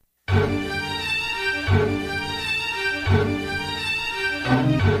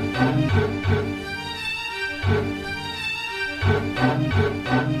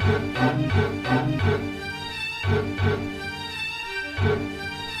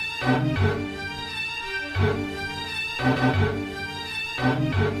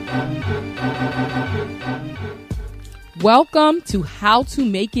Welcome to How to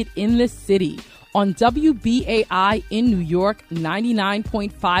Make It in the City on WBAI in New York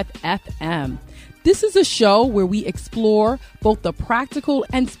 99.5 FM. This is a show where we explore both the practical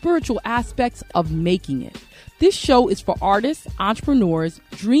and spiritual aspects of making it. This show is for artists, entrepreneurs,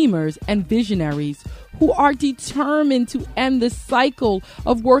 dreamers, and visionaries who are determined to end the cycle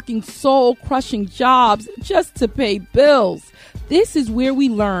of working soul-crushing jobs just to pay bills. This is where we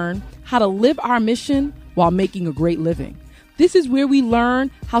learn how to live our mission while making a great living. This is where we learn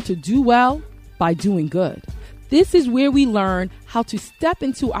how to do well by doing good. This is where we learn how to step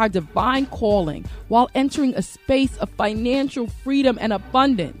into our divine calling while entering a space of financial freedom and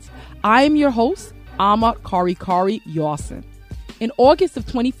abundance. I am your host, Ama Kari Yawson. In August of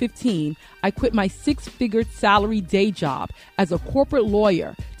 2015, I quit my six-figure salary day job as a corporate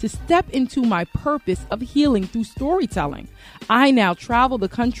lawyer to step into my purpose of healing through storytelling. I now travel the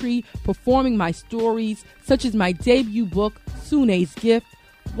country performing my stories, such as my debut book, Sune's Gift,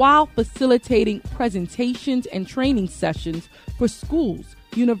 while facilitating presentations and training sessions for schools,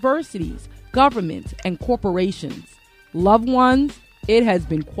 universities, governments, and corporations. Loved ones, it has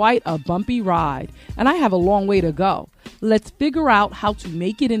been quite a bumpy ride, and I have a long way to go. Let's figure out how to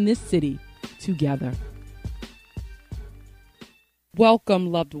make it in this city together.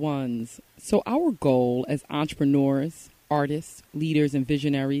 Welcome, loved ones. So our goal as entrepreneurs, artists, leaders, and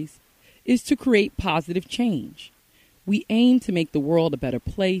visionaries is to create positive change. We aim to make the world a better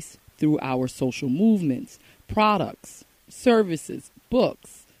place through our social movements, products, services,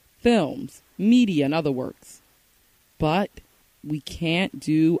 books, films, media, and other works. But we can't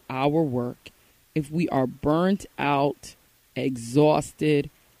do our work if we are burnt out,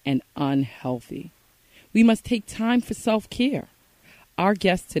 exhausted, and unhealthy. We must take time for self-care. Our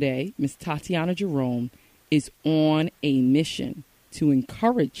guest today, Ms. Tatiana Jerome, is on a mission to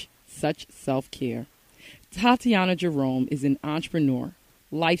encourage such self-care. Tatiana Jerome is an entrepreneur,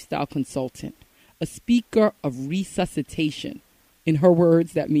 lifestyle consultant, a speaker of resuscitation. In her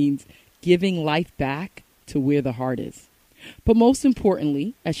words, that means giving life back to where the heart is. But most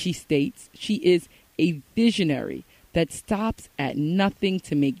importantly, as she states, she is a visionary that stops at nothing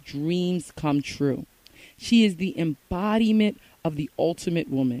to make dreams come true. She is the embodiment of the ultimate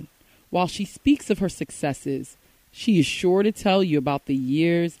woman. While she speaks of her successes, she is sure to tell you about the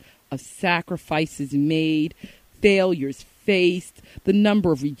years of sacrifices made, failures faced, the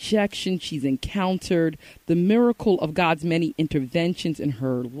number of rejections she's encountered, the miracle of God's many interventions in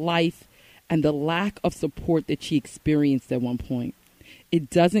her life, and the lack of support that she experienced at one point. It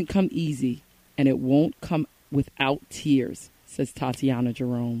doesn't come easy, and it won't come without tears, says Tatiana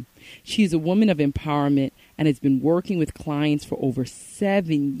Jerome. She is a woman of empowerment and has been working with clients for over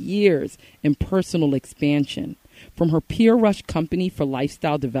 7 years in personal expansion. From her Peer Rush company for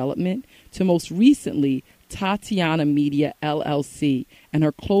lifestyle development to most recently Tatiana Media LLC and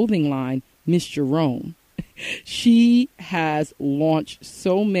her clothing line, Miss Jerome. She has launched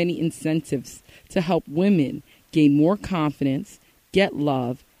so many incentives to help women gain more confidence, get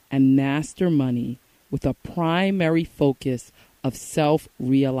love, and master money with a primary focus of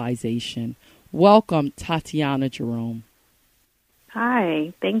self-realization. Welcome, Tatiana Jerome.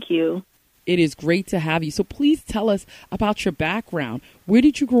 Hi, thank you. It is great to have you. So please tell us about your background. Where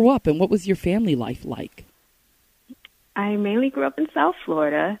did you grow up and what was your family life like? I mainly grew up in South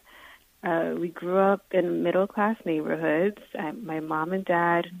Florida. We grew up in middle-class neighborhoods. My mom and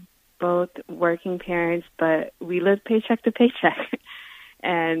dad, both working parents, but we lived paycheck to paycheck.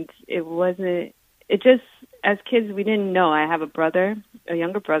 And as kids, we didn't know. I have a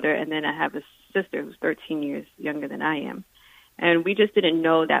younger brother, and then I have a sister who's 13 years younger than I am. And we just didn't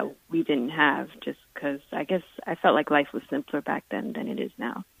know that we didn't have, just because I guess I felt like life was simpler back then than it is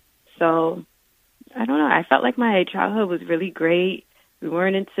now. So, I don't know. I felt like my childhood was really great. We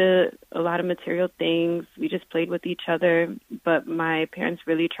weren't into a lot of material things. We just played with each other. But my parents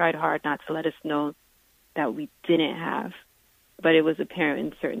really tried hard not to let us know that we didn't have. But it was apparent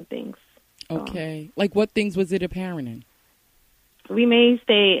in certain things. So. Okay. Like what things was it apparent in? We may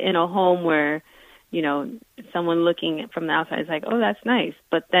stay in a home where, someone looking from the outside is like, oh, that's nice.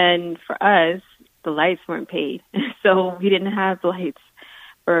 But then for us, the lights weren't paid. So we didn't have lights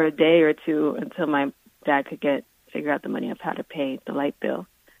for a day or two until my dad could figure out the money of how to pay the light bill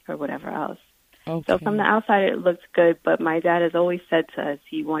or whatever else. Okay. So from the outside, it looked good. But my dad has always said to us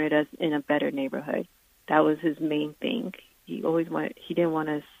he wanted us in a better neighborhood. That was his main thing. He didn't want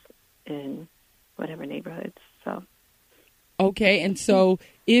us in whatever neighborhoods. So. Okay. And so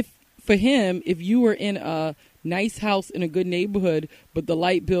if you were in a nice house in a good neighborhood, but the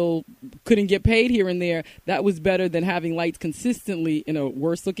light bill couldn't get paid here and there, that was better than having lights consistently in a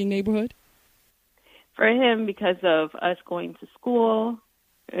worse looking neighborhood? For him, because of us going to school,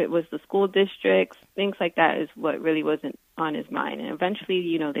 it was the school districts, things like that is what really wasn't on his mind. And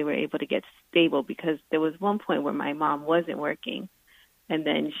eventually, they were able to get stable because there was one point where my mom wasn't working, and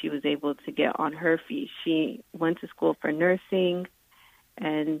then she was able to get on her feet. She went to school for nursing,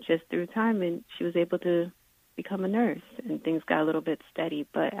 and just through time, and she was able to become a nurse, and things got a little bit steady.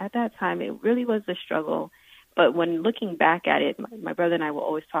 But at that time, it really was a struggle. But when looking back at it, my brother and I will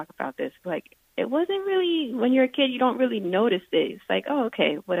always talk about this, like, it wasn't really, when you're a kid, you don't really notice it. It's like, oh,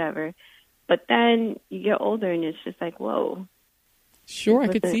 okay, whatever. But then you get older and it's just like, whoa. Sure, I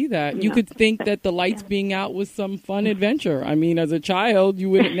could see that. You could think that the lights being out was some fun adventure. I mean, as a child, you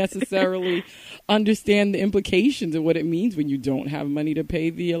wouldn't necessarily understand the implications of what it means when you don't have money to pay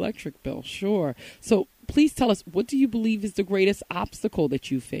the electric bill. Sure. So please tell us, what do you believe is the greatest obstacle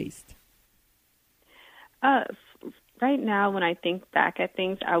that you faced? Right now, when I think back at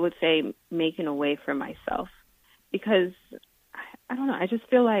things, I would say making a way for myself, because I don't know. I just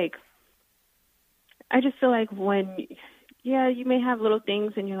feel like when, you may have little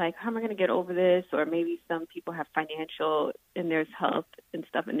things and you're like, how am I going to get over this? Or maybe some people have financial and there's health and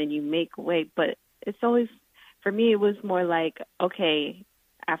stuff, and then you make a way. But it's always, for me, it was more like, okay,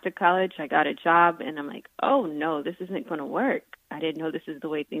 after college, I got a job and I'm like, oh no, this isn't going to work. I didn't know this is the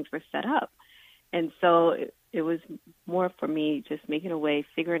way things were set up. And so it was more for me just making a way,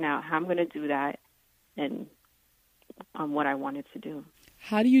 figuring out how I'm going to do that and what I wanted to do.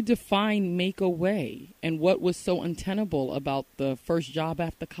 How do you define make a way, and what was so untenable about the first job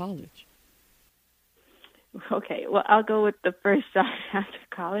after college? Okay, well, I'll go with the first job after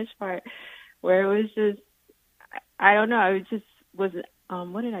college part, where it was just, I don't know,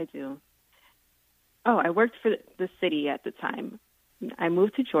 what did I do? Oh, I worked for the city at the time. I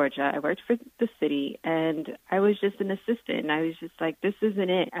moved to Georgia. I worked for the city, and I was just an assistant. And I was just like, this isn't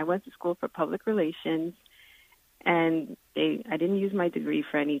it. I went to school for public relations, and I didn't use my degree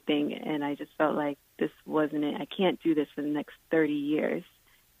for anything, and I just felt like this wasn't it. I can't do this for the next 30 years.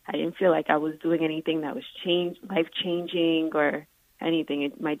 I didn't feel like I was doing anything that was life-changing or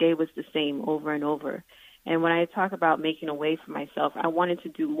anything. My day was the same over and over. And when I talk about making a way for myself, I wanted to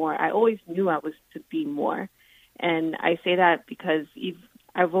do more. I always knew I was to be more. And I say that because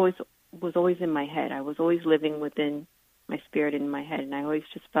was always in my head. I was always living within my spirit in my head. And I always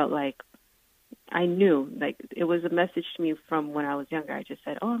just felt like I knew, like it was a message to me from when I was younger. I just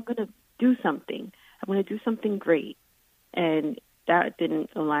said, oh, I'm going to do something. I'm going to do something great. And that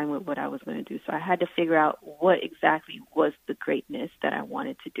didn't align with what I was going to do. So I had to figure out what exactly was the greatness that I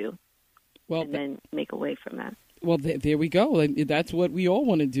wanted to do. Well, and then make a way from that. Well, there we go. That's what we all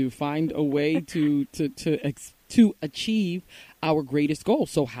want to do, find a way to achieve our greatest goal.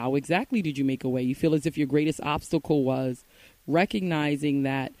 So how exactly did you make a way? You feel as if your greatest obstacle was recognizing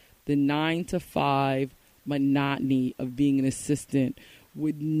that the 9-to-5 monotony of being an assistant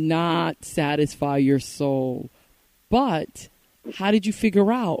would not satisfy your soul. But how did you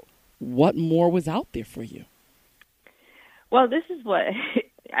figure out what more was out there for you? Well, this is what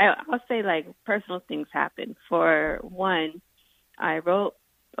I'll say, like, personal things happen. For one, I wrote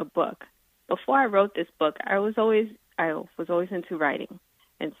a book. Before I wrote this book, I was always into writing.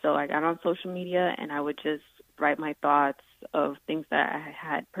 And so I got on social media and I would just write my thoughts of things that I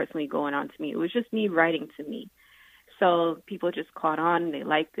had personally going on to me. It was just me writing to me. So people just caught on, they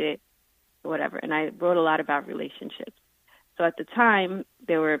liked it, whatever. And I wrote a lot about relationships. So at the time,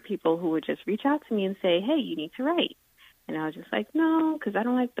 there were people who would just reach out to me and say, hey, you need to write. And I was just like, no, because I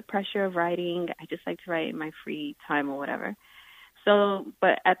don't like the pressure of writing. I just like to write in my free time or whatever. So,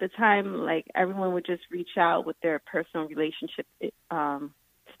 but at the time, like, everyone would just reach out with their personal relationship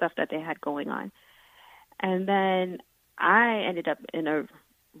stuff that they had going on. And then I ended up in a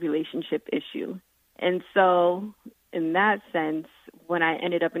relationship issue. And so in that sense, when I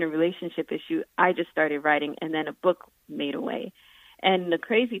ended up in a relationship issue, I just started writing, and then a book made a way. And the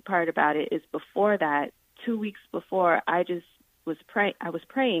crazy part about it is before that, 2 weeks before, I was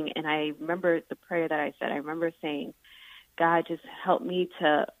praying, and I remember the prayer that I said. I remember saying, God, just help me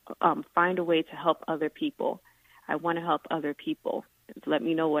to find a way to help other people. I want to help other people. Let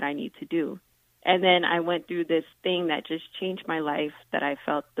me know what I need to do. And then I went through this thing that just changed my life, that I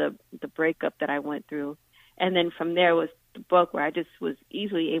felt the breakup that I went through. And then from there was the book, where I just was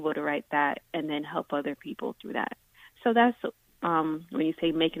easily able to write that and then help other people through that. So that's when you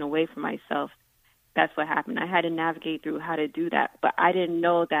say making a way for myself, that's what happened. I had to navigate through how to do that. But I didn't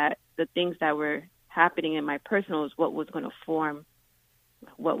know that the things that were happening in my personal is what was going to form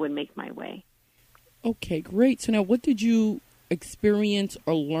what would make my way. Okay, great. So now what did you experience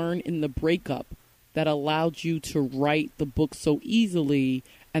or learn in the breakup that allowed you to write the book so easily?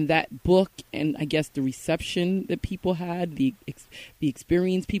 And that book, and I guess the reception that people had, the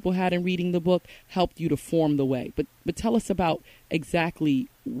experience people had in reading the book, helped you to form the way. But tell us about exactly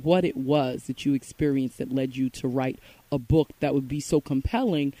what it was that you experienced that led you to write a book that would be so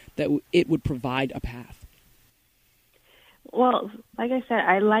compelling that it would provide a path. Well, like I said,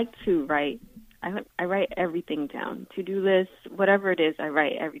 I like to write. I write everything down. To-do lists, whatever it is, I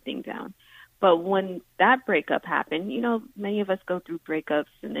write everything down. But when that breakup happened, many of us go through breakups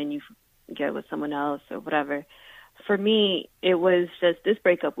and then you get with someone else or whatever. For me, it was just this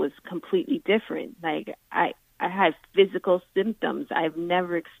breakup was completely different. Like I had physical symptoms. I've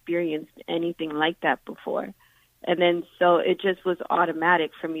never experienced anything like that before. And then so it just was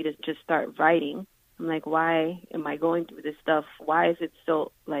automatic for me to just start writing. I'm like, why am I going through this stuff? Why is it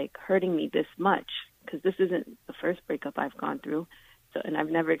so like hurting me this much? Because this isn't the first breakup I've gone through. So, and I've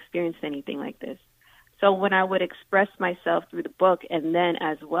never experienced anything like this. So when I would express myself through the book and then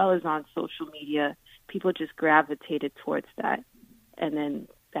as well as on social media, people just gravitated towards that. And then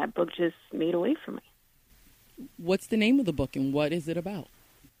that book just made a way for me. What's the name of the book and what is it about?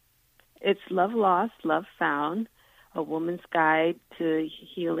 It's Love Lost, Love Found, A Woman's Guide to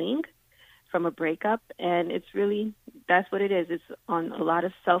Healing from a Breakup. And it's really, that's what it is. It's on a lot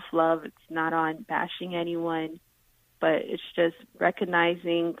of self-love. It's not on bashing anyone. But it's just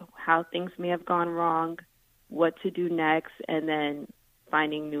recognizing how things may have gone wrong, what to do next, and then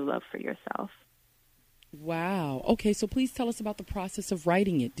finding new love for yourself. Wow. Okay, so please tell us about the process of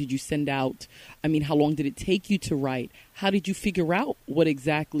writing it. Did you send out, how long did it take you to write? How did you figure out what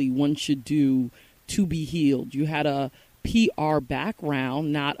exactly one should do to be healed? You had a PR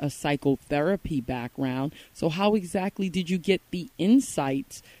background, not a psychotherapy background. So how exactly did you get the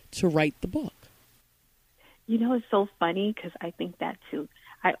insights to write the book? It's so funny because I think that too.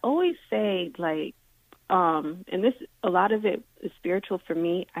 I always say and this, a lot of it is spiritual for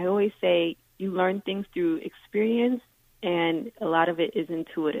me. I always say you learn things through experience and a lot of it is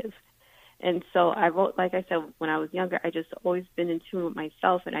intuitive. And so I wrote, like I said, when I was younger, I just always been in tune with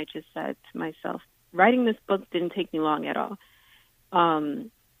myself. And I just said to myself, writing this book didn't take me long at all.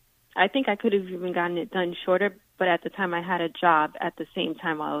 I think I could have even gotten it done shorter, but at the time I had a job at the same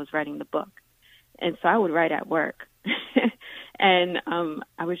time while I was writing the book. And so I would write at work. And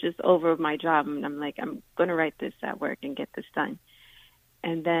I was just over my job. And I'm like, I'm going to write this at work and get this done.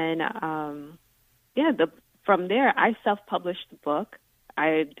 And then, from there, I self-published the book.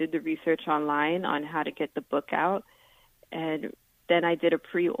 I did the research online on how to get the book out. And then I did a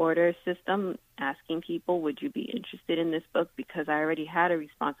pre-order system asking people, would you be interested in this book? Because I already had a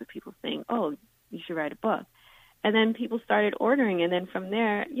response of people saying, oh, you should write a book. And then people started ordering. And then from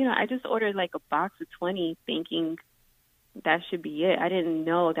there, I just ordered like a box of 20 thinking that should be it. I didn't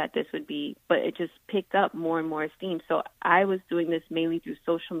know that this would be, but it just picked up more and more steam. So I was doing this mainly through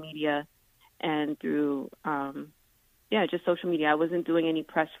social media and through, just social media. I wasn't doing any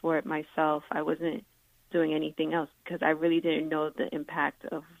press for it myself. I wasn't doing anything else because I really didn't know the impact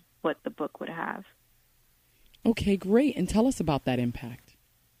of what the book would have. Okay, great. And tell us about that impact.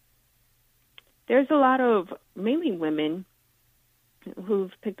 There's a lot of mainly women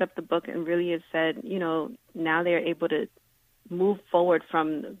who've picked up the book and really have said, now they're able to move forward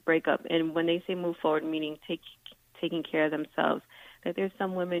from the breakup. And when they say move forward, meaning taking care of themselves, that there's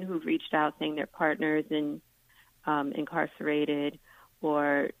some women who've reached out saying their partners incarcerated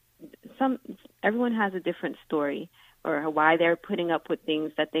or everyone has a different story or why they're putting up with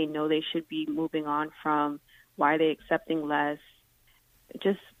things that they know they should be moving on from, why they're accepting less,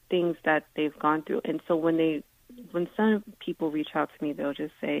 just things that they've gone through. And so when some people reach out to me, they'll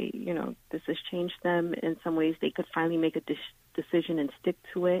just say, this has changed them in some ways. They could finally make a decision and stick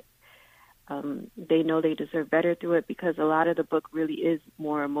to it. They know they deserve better through it because a lot of the book really is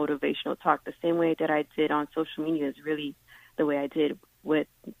more motivational talk. The same way that I did on social media is really the way I did with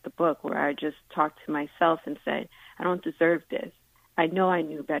the book, where I just talked to myself and said, I don't deserve this. I know I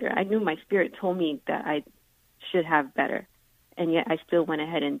knew better. I knew my spirit told me that I should have better. And yet I still went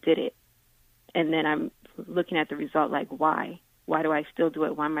ahead and did it. And then I'm looking at the result like, why? Why do I still do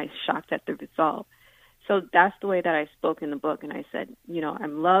it? Why am I shocked at the result? So that's the way that I spoke in the book. And I said,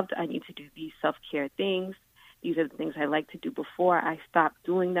 I'm loved. I need to do these self-care things. These are the things I like to do before. I stopped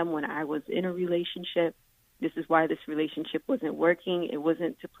doing them when I was in a relationship. This is why this relationship wasn't working. It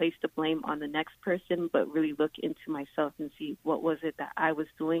wasn't to place the blame on the next person, but really look into myself and see what was it that I was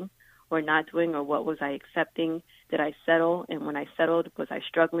doing or not doing, or what was I accepting? Did I settle? And when I settled, was I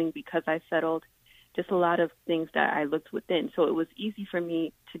struggling because I settled? Just a lot of things that I looked within. So it was easy for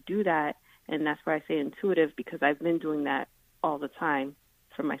me to do that And that's why I say intuitive, because I've been doing that all the time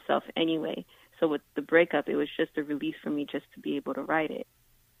for myself anyway. So with the breakup, it was just a release for me just to be able to write it.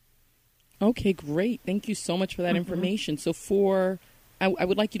 Okay, great. Thank you so much for that information. So I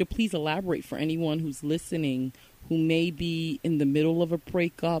would like you to please elaborate for anyone who's listening who may be in the middle of a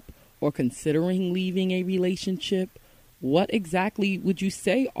breakup or considering leaving a relationship. What exactly would you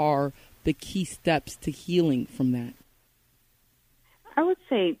say are the key steps to healing from that? I would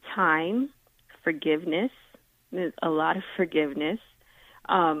say time, forgiveness. There's a lot of forgiveness.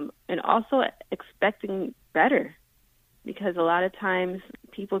 And also expecting better. Because a lot of times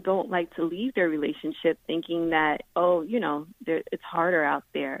people don't like to leave their relationship thinking that, it's harder out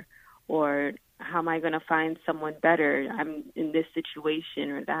there, or how am I going to find someone better? I'm in this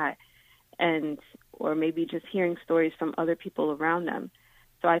situation or that, or maybe just hearing stories from other people around them.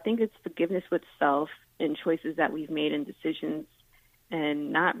 So I think it's forgiveness with self and choices that we've made and decisions,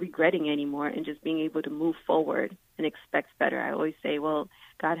 and not regretting anymore, and just being able to move forward and expect better. I always say, well,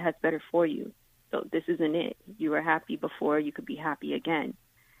 God has better for you. So this isn't it. You were happy before, you could be happy again.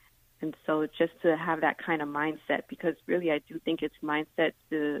 And so just to have that kind of mindset, because really I do think it's mindset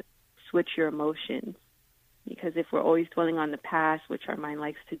to switch your emotions. Because if we're always dwelling on the past, which our mind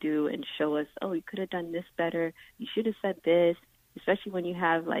likes to do, and show us, oh, you could have done this better, you should have said this, especially when you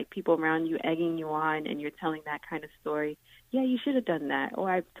have like people around you egging you on and you're telling that kind of story. Yeah, you should have done that. Or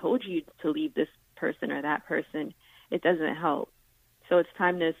I've told you to leave this person or that person. It doesn't help. So it's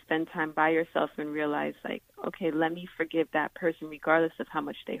time to spend time by yourself and realize, like, okay, let me forgive that person regardless of how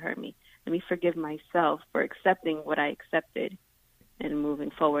much they hurt me. Let me forgive myself for accepting what I accepted and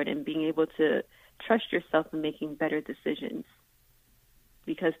moving forward, and being able to trust yourself in making better decisions.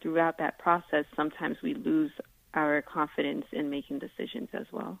 Because throughout that process, sometimes we lose our confidence in making decisions as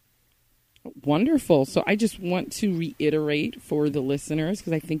well. Wonderful. So I just want to reiterate for the listeners,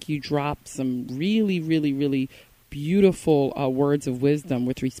 because I think you dropped some really, really, really beautiful words of wisdom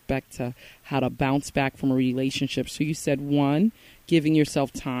with respect to how to bounce back from a relationship. So you said, 1, giving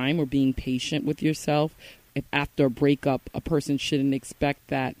yourself time or being patient with yourself. If after a breakup, a person shouldn't expect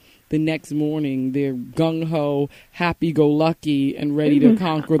that the next morning they're gung-ho, happy-go-lucky, and ready to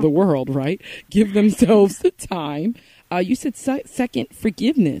conquer the world, right? Give themselves the time. You said second,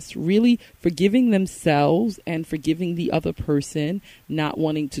 forgiveness, really forgiving themselves and forgiving the other person, not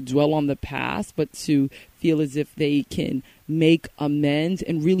wanting to dwell on the past, but to feel as if they can make amends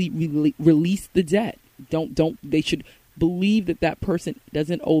and really release the debt. They should believe that that person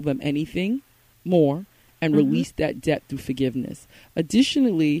doesn't owe them anything more, and release that debt through forgiveness.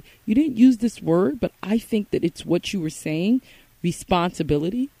 Additionally, you didn't use this word, but I think that it's what you were saying,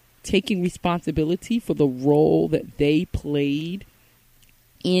 responsibility. Taking responsibility for the role that they played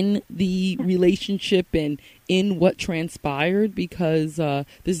in the relationship and in what transpired, because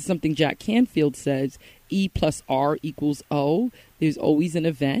this is something Jack Canfield says, E plus R equals O. There's always an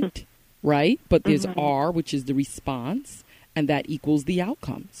event, right? But there's R, which is the response, and that equals the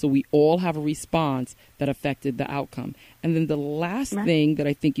outcome. So we all have a response that affected the outcome. And then the last thing that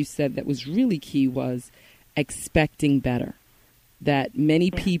I think you said that was really key was expecting better. That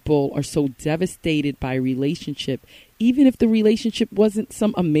many people are so devastated by a relationship, even if the relationship wasn't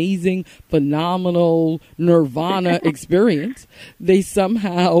some amazing, phenomenal nirvana experience, they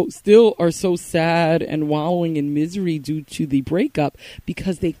somehow still are so sad and wallowing in misery due to the breakup,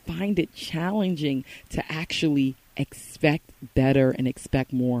 because they find it challenging to actually expect better and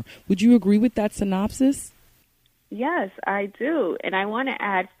expect more. Would you agree with that synopsis? Yes, I do. And I want to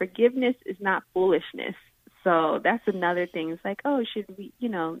add, forgiveness is not foolishness. So that's another thing. It's like, oh, should we,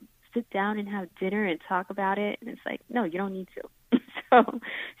 sit down and have dinner and talk about it? And it's like, no, you don't need to. So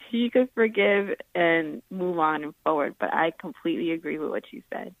you could forgive and move on and forward. But I completely agree with what you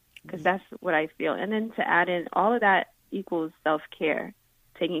said, because that's what I feel. And then to add in, all of that equals self-care,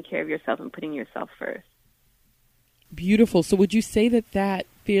 taking care of yourself and putting yourself first. Beautiful. So would you say that that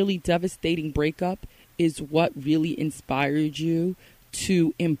fairly devastating breakup is what really inspired you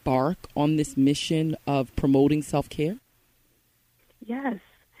to embark on this mission of promoting self-care? Yes,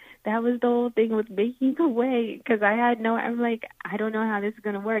 that was the whole thing with making a way, because I'm like, I don't know how this is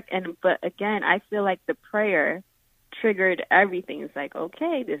going to work. But again, I feel like the prayer triggered everything. It's like,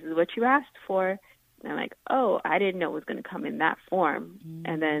 okay, this is what you asked for. And I'm like, oh, I didn't know it was going to come in that form.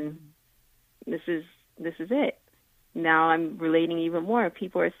 And then this is it. Now I'm relating even more.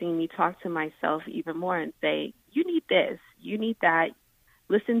 People are seeing me talk to myself even more and say, you need this, you need that,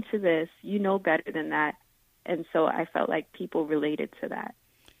 listen to this, you know better than that. And so I felt like people related to that.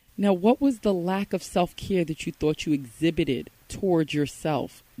 Now, what was the lack of self-care that you thought you exhibited towards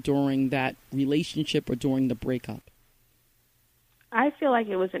yourself during that relationship or during the breakup? I feel like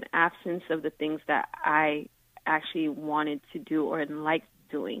it was an absence of the things that I actually wanted to do or liked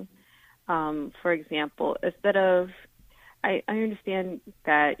doing. For example, instead of, I understand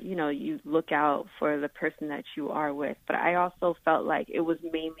that, you look out for the person that you are with, but I also felt like it was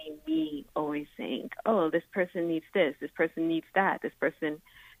mainly me always saying, oh, this person needs this person needs that, this person,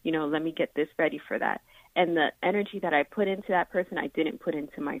 let me get this ready for that. And the energy that I put into that person, I didn't put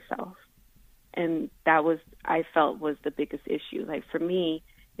into myself. And that was, I felt, was the biggest issue. Like for me,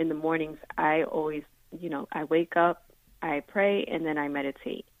 in the mornings, I always, I wake up, I pray, and then I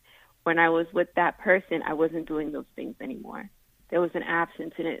meditate. When I was with that person, I wasn't doing those things anymore. There was an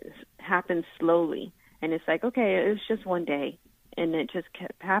absence, and it happened slowly. And it's like, okay, it was just one day, and it just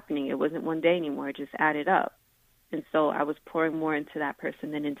kept happening. It wasn't one day anymore. It just added up. And so I was pouring more into that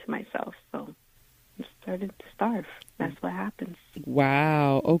person than into myself. So I started to starve. That's what happens.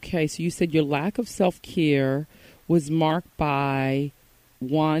 Wow. Okay, so you said your lack of self-care was marked by,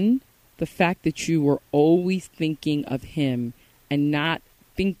 one, the fact that you were always thinking of him and not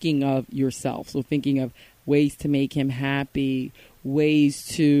thinking of yourself. So thinking of ways to make him happy, ways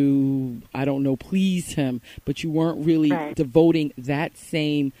to, I don't know, please him, but you weren't really devoting that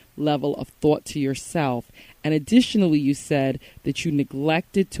same level of thought to yourself. And additionally, you said that you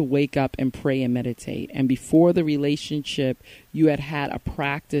neglected to wake up and pray and meditate. And before the relationship, you had a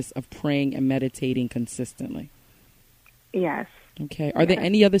practice of praying and meditating consistently. Yes. Okay. Are there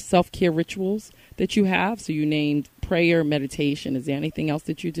any other self-care rituals that you have? So you named prayer, meditation. Is there anything else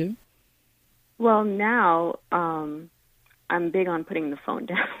that you do? Well, now I'm big on putting the phone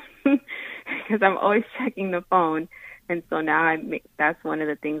down because I'm always checking the phone. And so now that's one of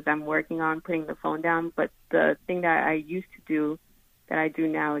the things I'm working on, putting the phone down. But the thing that I used to do that I do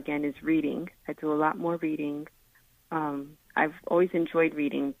now, again, is reading. I do a lot more reading. I've always enjoyed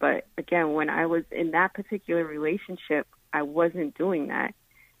reading. But, again, when I was in that particular relationship, I wasn't doing that.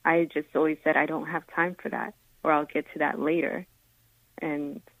 I just always said I don't have time for that, or I'll get to that later.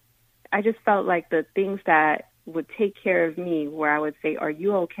 And I just felt like the things that would take care of me, where I would say, are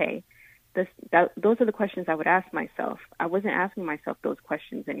you okay? Those are the questions I would ask myself. I wasn't asking myself those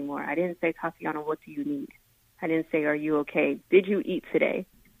questions anymore. I didn't say, Tatiana, what do you need? I didn't say, are you okay? Did you eat today?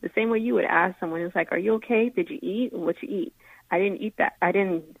 The same way you would ask someone, it's like, are you okay? Did you eat? What you eat? I didn't eat that. I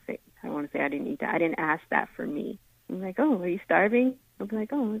didn't eat that. I didn't ask that for me. I'm like, oh, are you starving? I'll be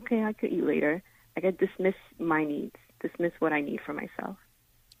like, oh, okay, I could eat later. I could dismiss my needs, dismiss what I need for myself.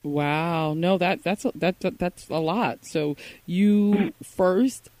 Wow. No, that's a lot. So you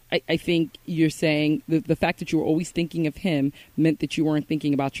first, I think you're saying the fact that you were always thinking of him meant that you weren't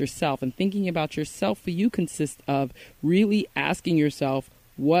thinking about yourself. And thinking about yourself for you consists of really asking yourself,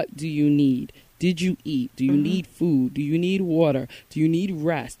 what do you need? Did you eat? Do you need food? Do you need water? Do you need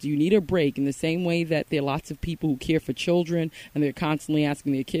rest? Do you need a break? In the same way that there are lots of people who care for children and they're constantly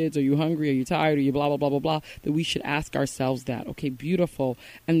asking their kids, are you hungry? Are you tired? Are you blah, blah, blah, blah, blah, that we should ask ourselves that. Okay, beautiful.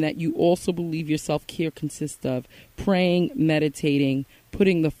 And that you also believe your self-care consists of praying, meditating,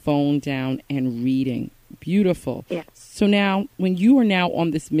 putting the phone down, and reading. Beautiful. Yeah. So now, when you are now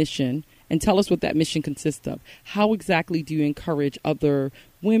on this mission, and tell us what that mission consists of. How exactly do you encourage other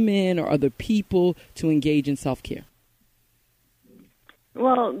women or other people to engage in self-care?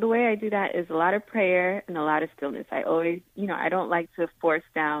 Well, the way I do that is a lot of prayer and a lot of stillness. I always, I don't like to force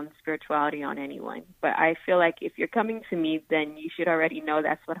down spirituality on anyone, but I feel like if you're coming to me, then you should already know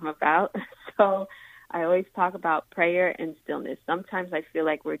that's what I'm about. So I always talk about prayer and stillness. Sometimes I feel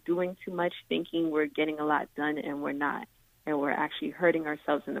like we're doing too much, thinking we're getting a lot done, and we're not. And we're actually hurting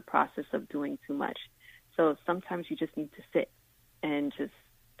ourselves in the process of doing too much. So sometimes you just need to sit and just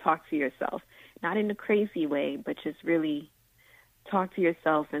talk to yourself, not in a crazy way, but just really talk to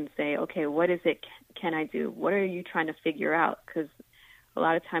yourself and say, okay, what is it can I do? What are you trying to figure out? Because a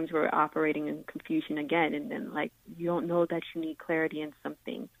lot of times we're operating in confusion again, and then, like, you don't know that you need clarity in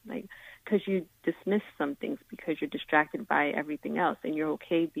something, like, because you dismiss some things because you're distracted by everything else, and you're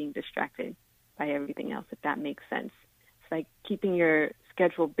okay being distracted by everything else, if that makes sense. Like keeping your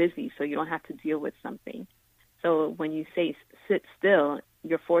schedule busy so you don't have to deal with something. So when you say sit still,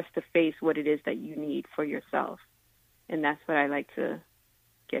 you're forced to face what it is that you need for yourself. And that's what I like to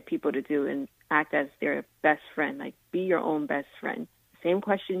get people to do, and act as their best friend. Like, be your own best friend. Same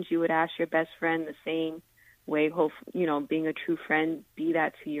questions you would ask your best friend, the same way, being a true friend, be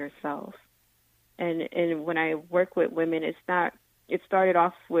that to yourself. And when I work with women, it started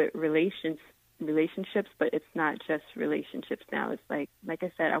off with relationships, but it's not just relationships now. It's like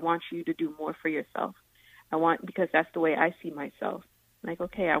I said, I want you to do more for yourself. Because that's the way I see myself. Like,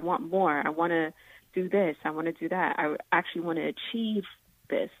 okay, I want more. I want to do this. I want to do that. I actually want to achieve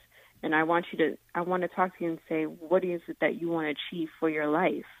this. And I want to talk to you and say, what is it that you want to achieve for your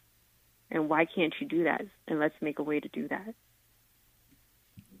life? And why can't you do that? And let's make a way to do that.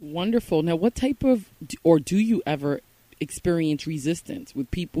 Wonderful. Now, what type of, or do you ever experience resistance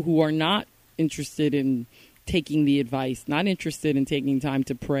with people who are not interested in taking the advice, not interested in taking time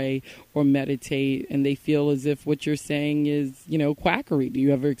to pray or meditate, and they feel as if what you're saying is, quackery? Do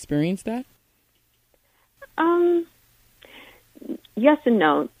you ever experience that? Yes and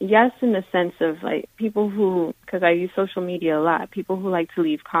no. Yes, in the sense of like people who, because I use social media a lot, people who like to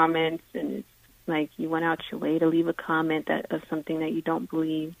leave comments, and it's like you went out your way to leave a comment of something that you don't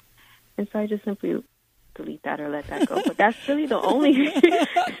believe. And so I just simply delete that or let that go. But that's really the only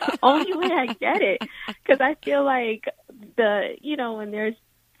way I get it, because I feel like when there's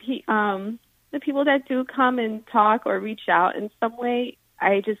the people that do come and talk or reach out in some way,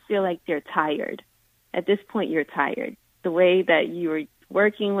 I just feel like they're tired. At this point, you're tired. The way that you were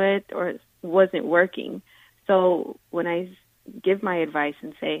working with or wasn't working. So when I give my advice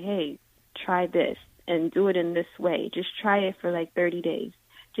and say, hey, try this and do it in this way, just try it for like 30 days.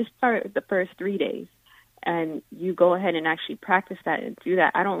 Just start the first 3 days. And you go ahead and actually practice that and do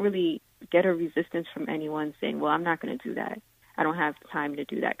that. I don't really get a resistance from anyone saying, well, I'm not going to do that. I don't have time to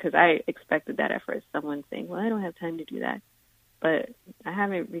do that, because I expected that at first. Someone saying, well, I don't have time to do that. But I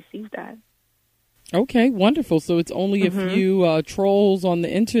haven't received that. Okay, wonderful. So it's only a few trolls on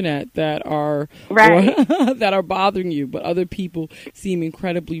the internet that are right. that are bothering you, but other people seem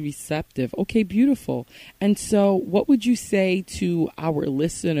incredibly receptive. Okay, beautiful. And so what would you say to our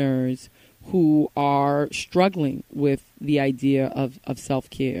listeners who are struggling with the idea of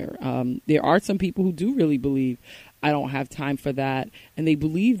self-care? There are some people who do really believe, I don't have time for that, and they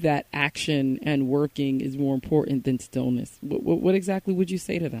believe that action and working is more important than stillness. What exactly would you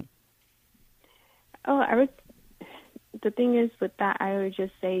say to them? Oh, the thing is with that, I would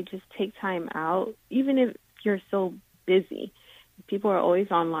just say, just take time out. Even if you're so busy, people are always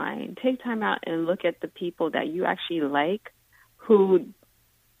online. Take time out and look at the people that you actually like who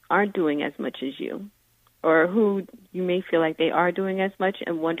aren't doing as much as you, or who you may feel like they are doing as much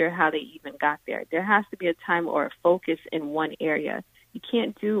and wonder how they even got there. There has to be a time or a focus in one area. You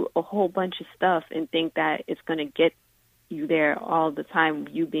can't do a whole bunch of stuff and think that it's going to get you there all the time,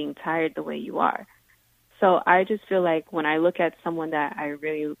 you being tired the way you are. So I just feel like when I look at someone that I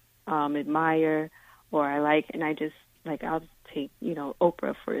really admire or I like, and I just, like, I'll take,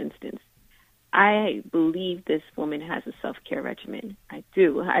 Oprah, for instance. I believe this woman has a self-care regimen. I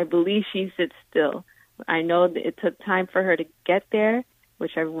do. I believe she sits still. I know that it took time for her to get there,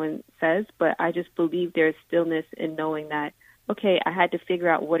 which everyone says, but I just believe there's stillness in knowing that, okay, I had to figure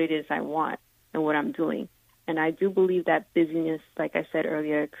out what it is I want and what I'm doing. And I do believe that busyness, like I said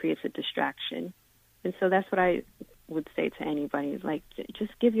earlier, creates a distraction. And so that's what I would say to anybody, like,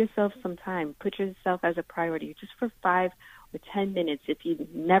 just give yourself some time. Put yourself as a priority just for 5 or 10 minutes if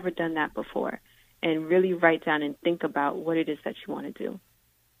you've never done that before, and really write down and think about what it is that you want to do.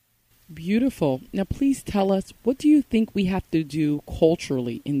 Beautiful. Now, please tell us, what do you think we have to do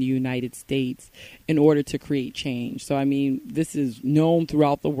culturally in the United States in order to create change? So, I mean, this is known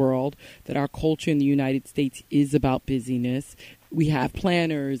throughout the world that our culture in the United States is about busyness. We have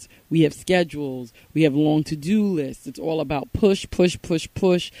planners, we have schedules, we have long to-do lists. It's all about push, push, push,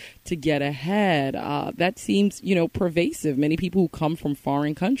 push to get ahead. That seems, pervasive. Many people who come from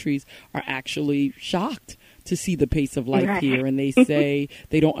foreign countries are actually shocked to see the pace of life right. here. And they say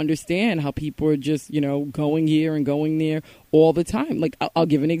they don't understand how people are just, going here and going there all the time. Like, I'll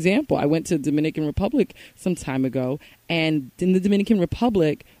give an example. I went to the Dominican Republic some time ago, and in the Dominican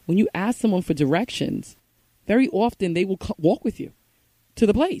Republic, when you ask someone for directions, very often they will walk with you to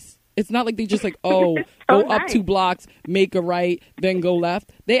the place. It's not like they just like, go up 2 blocks, make a right, then go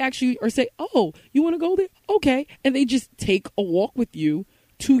left. They actually or say, oh, you want to go there? Okay. And they just take a walk with you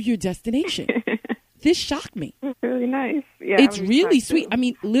to your destination. This shocked me. It's really nice. Yeah, it's really sweet. I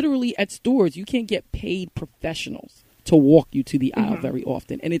mean, literally at stores, you can't get paid professionals to walk you to the aisle very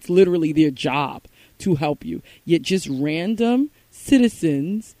often. And it's literally their job to help you. Yet just random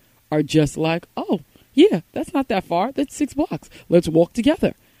citizens are just like, oh, yeah, that's not that far. That's 6 blocks. Let's walk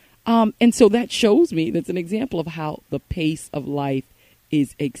together. And so that shows me, that's an example of how the pace of life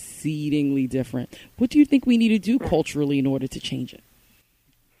is exceedingly different. What do you think we need to do culturally in order to change it?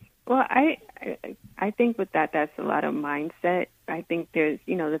 Well, I think with that's a lot of mindset. I think there's,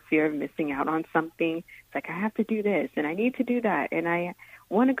 the fear of missing out on something. It's like, I have to do this and I need to do that and I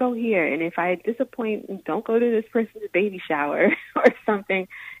want to go here. And if I disappoint, don't go to this person's baby shower or something,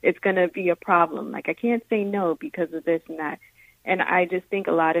 it's going to be a problem. Like, I can't say no because of this and that. And I just think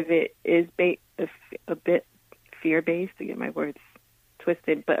a lot of it is a bit fear-based, to get my words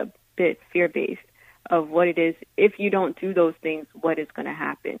twisted, but bit fear-based of what it is. If you don't do those things, what is going to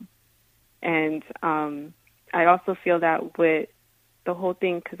happen? And I also feel that with the whole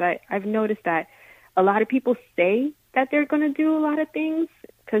thing, because I've noticed that a lot of people say that they're going to do a lot of things,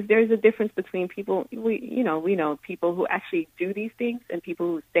 because there's a difference between people, we know people who actually do these things and people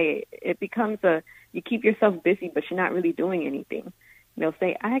who say it. It becomes you keep yourself busy, but you're not really doing anything. They'll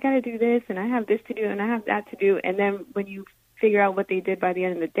say, I got to do this, and I have this to do, and I have that to do. And then when you figure out what they did by the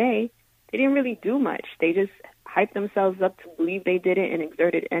end of the day, they didn't really do much. They just hyped themselves up to believe they did it and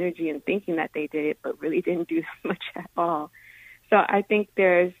exerted energy in thinking that they did it, but really didn't do much at all. So I think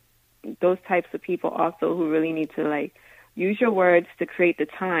there's those types of people also who really need to, like, use your words to create the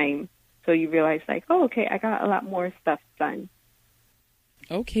time so you realize, like, oh, okay, I got a lot more stuff done.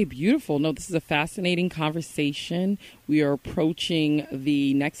 Okay, beautiful. No, this is a fascinating conversation. We are approaching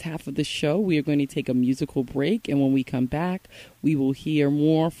the next half of the show. We are going to take a musical break, and when we come back, we will hear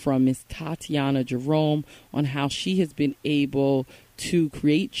more from Miss Tatiana Jerome on how she has been able to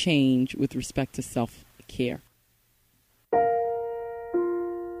create change with respect to self-care.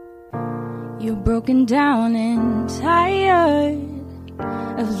 You're broken down and tired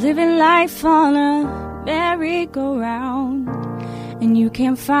of living life on a merry-go-round, and you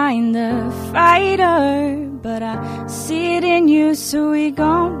can't find the fighter, but I see it in you, so we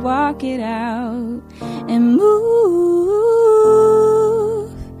gon' walk it out and move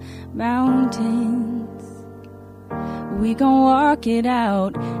mountains. We gon' walk it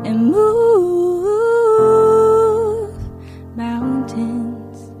out and move mountains.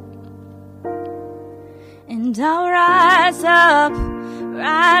 And I'll rise up,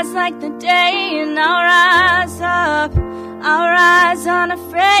 rise like the day, and I'll rise up, I'll rise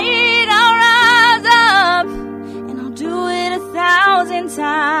unafraid, I'll rise up, and I'll do it 1,000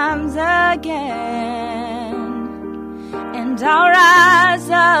 times again. And I'll rise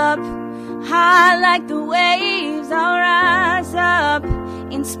up, high like the waves, I'll rise up,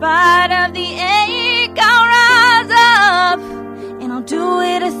 in spite of the ache, I'll rise up, and I'll do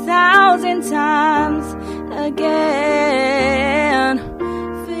it 1,000 times again.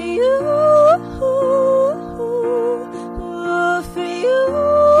 For you, for you,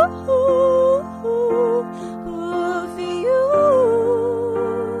 for you.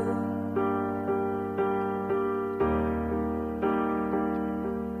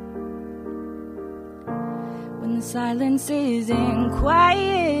 When the silence isn't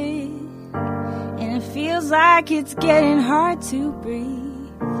quiet and it feels like it's getting hard to breathe,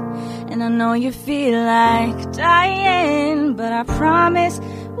 and I know you feel like dying, but I promise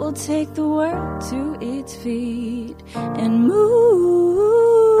we'll take the world to its feet and move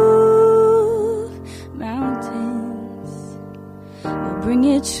mountains. We'll bring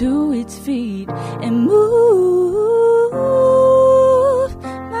it to its feet and move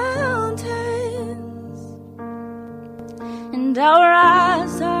mountains. And I'll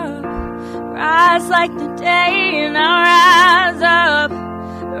rise up, rise like the day, and I'll rise up,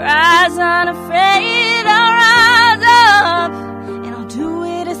 rise unafraid, I'll rise up, and I'll do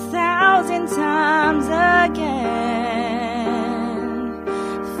it 1,000 times again.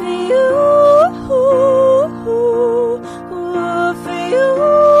 For you, for you,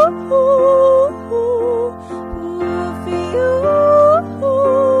 for you.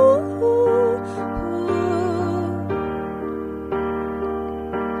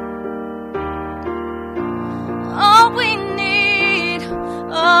 All we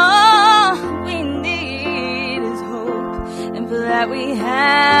need is hope, and for that we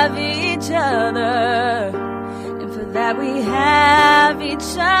have each other, and for that we have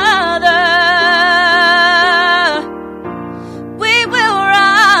each other. We will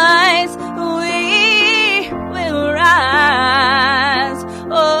rise, we will rise,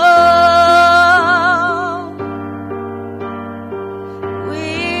 oh,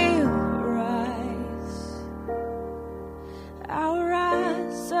 we'll rise. I'll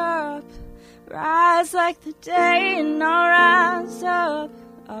rise up, rise like the day, and I'll rise up,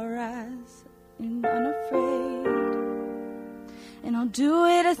 I'll rise and unafraid, and I'll do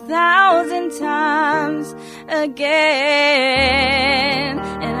it 1,000 times again.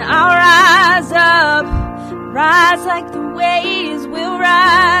 And I'll rise up, rise like the waves, we'll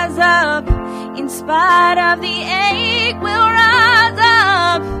rise up, in spite of the ache, we'll rise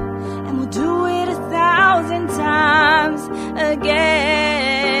up, and we'll do it 1,000 times again.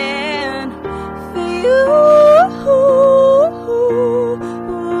 For you, for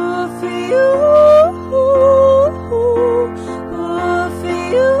you, for you, for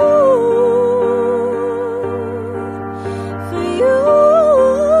you, for you.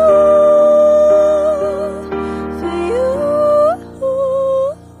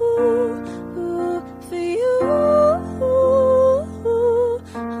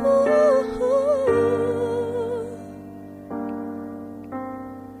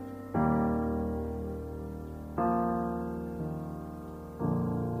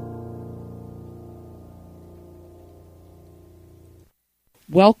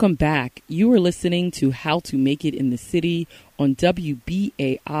 Welcome back. You are listening to How to Make It in the City on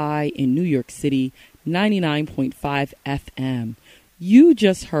WBAI in New York City, 99.5 FM. You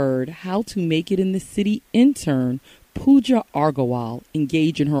just heard How to Make It in the City intern Pooja Argawal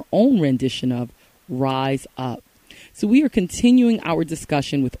engage in her own rendition of Rise Up. So we are continuing our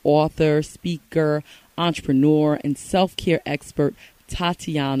discussion with author, speaker, entrepreneur, and self-care expert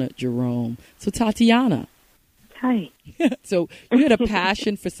Tatiana Jerome. So Tatiana. Hi. So you had a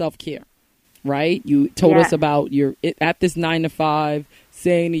passion for self-care, right? You told us about your at this 9-to-5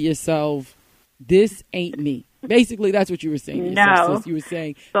 saying to yourself, this ain't me. Basically, that's what you were saying to yourself. So you were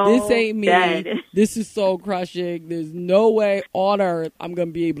saying, this ain't me. Dead. This is soul crushing. There's no way on earth I'm going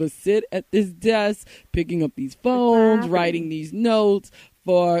to be able to sit at this desk, picking up these phones, writing these notes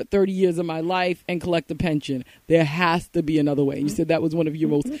for 30 years of my life and collect a pension. There has to be another way. And you said that was one of your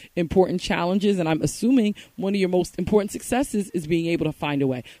most important challenges. And I'm assuming one of your most important successes is being able to find a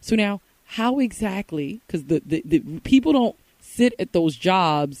way. So now, how exactly, because the people don't sit at those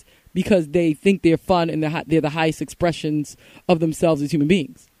jobs because they think they're fun and they're the highest expressions of themselves as human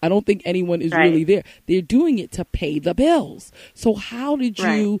beings. I don't think anyone is really there. They're doing it to pay the bills. So how did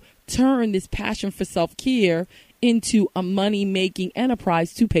you turn this passion for self-care into a money-making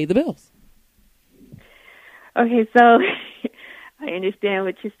enterprise to pay the bills? Okay, so I understand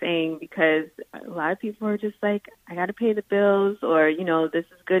what you're saying, because a lot of people are just like, I got to pay the bills, or, this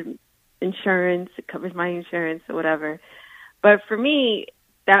is good insurance. It covers my insurance or whatever. But for me,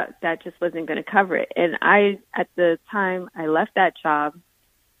 that just wasn't going to cover it. And at the time, I left that job,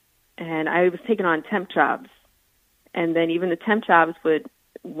 and I was taking on temp jobs. And then even the temp jobs would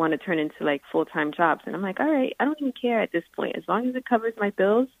want to turn into like full-time jobs. And I'm like, all right, I don't even care at this point. As long as it covers my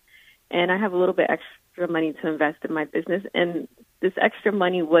bills and I have a little bit extra money to invest in my business. And this extra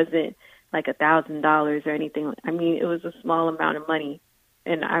money wasn't like $1,000 or anything. I mean, it was a small amount of money.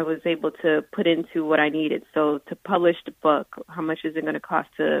 And I was able to put into what I needed. So to publish the book, how much is it going to cost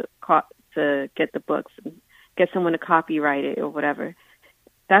to get the books, get someone to copyright it or whatever?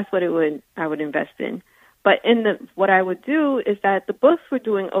 That's what I would invest in. But what I would do is that the books were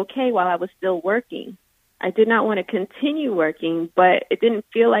doing okay while I was still working. I did not want to continue working, but it didn't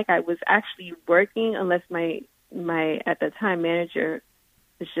feel like I was actually working unless my at the time manager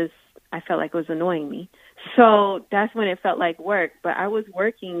I felt like it was annoying me. So that's when it felt like work. But I was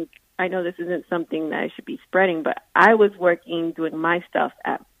working. I know this isn't something that I should be spreading, but I was working, doing my stuff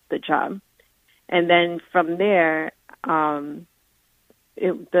at the job. And then from there,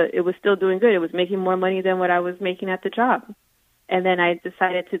 it was still doing good. It was making more money than what I was making at the job. And then I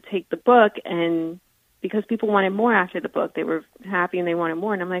decided to take the book, and because people wanted more after the book, they were happy and they wanted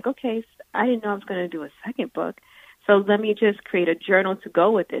more. And I'm like, okay, I didn't know I was going to do a second book. So let me just create a journal to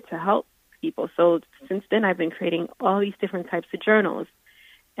go with it to help people. So since then, I've been creating all these different types of journals,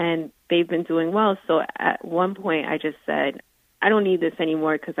 and they've been doing well. So at one point, I just said, I don't need this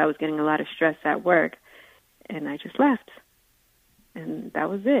anymore, because I was getting a lot of stress at work, and I just left. And that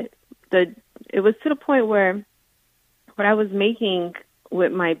was it. It was to the point where what I was making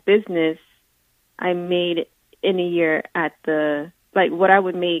with my business, I made in a year what I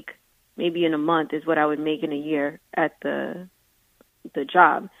would make maybe in a month is what I would make in a year at the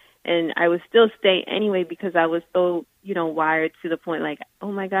job. And I would still stay anyway, because I was so, wired to the point like,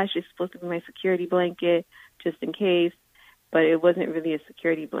 oh my gosh, it's supposed to be my security blanket just in case. But it wasn't really a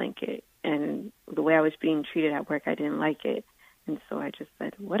security blanket. And the way I was being treated at work, I didn't like it. And so I just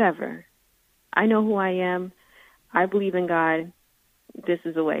said, whatever. I know who I am. I believe in God. This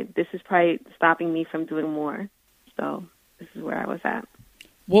is a way. This is probably stopping me from doing more. So this is where I was at.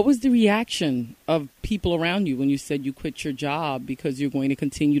 What was the reaction of people around you when you said you quit your job because you're going to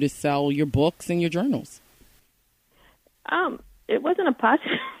continue to sell your books and your journals? It wasn't a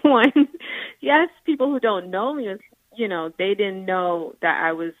positive one. Yes, people who don't know me, they didn't know that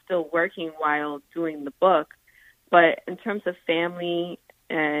I was still working while doing the book. But in terms of family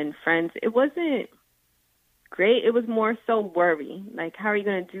and friends, it wasn't great. It was more so worry. Like, how are you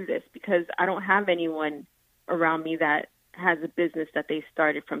going to do this? Because I don't have anyone around me that has a business that they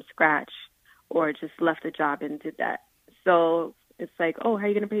started from scratch or just left a job and did that. So it's like, oh, how are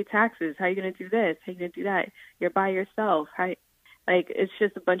you going to pay taxes? How are you going to do this? How are you going to do that? You're by yourself. It's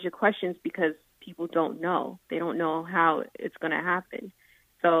just a bunch of questions because people don't know. They don't know how it's going to happen.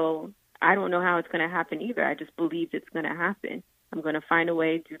 So I don't know how it's going to happen either. I just believe it's going to happen. I'm going to find a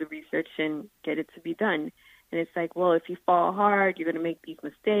way, do the research, and get it to be done. And it's like, well, if you fall hard, you're going to make these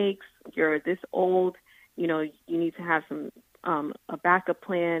mistakes. You're this old. You need to have a backup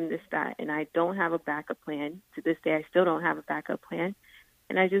plan, this, that. And I don't have a backup plan. To this day, I still don't have a backup plan.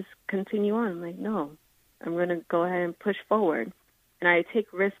 And I just continue on. I'm like, no, I'm going to go ahead and push forward. And I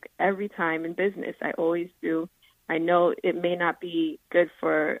take risk every time in business. I always do. I know it may not be good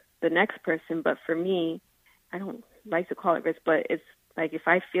for the next person, but for me, I don't like to call it risk, but it's like if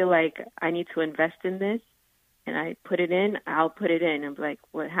I feel like I need to invest in this and I put it in, I'll put it in. I'm like,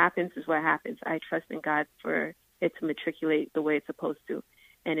 what happens is what happens. I trust in God for it to matriculate the way it's supposed to.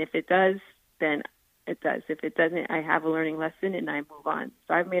 And if it does, then it does. If it doesn't, I have a learning lesson and I move on.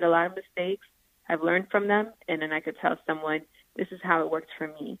 So I've made a lot of mistakes. I've learned from them, and then I could tell someone, this is how it worked for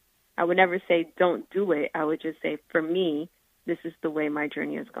me. I would never say, don't do it. I would just say, for me, this is the way my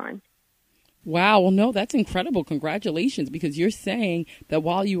journey has gone. Wow. Well, no, that's incredible. Congratulations, because you're saying that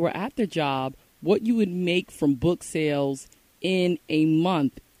while you were at the job, what you would make from book sales in a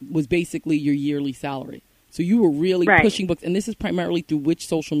month was basically your yearly salary. So you were really pushing books. And this is primarily through which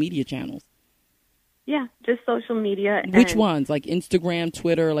social media channels? Yeah, just social media. Which ones? Like Instagram,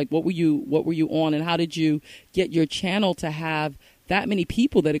 Twitter? Like what were you on, and how did you get your channel to have that many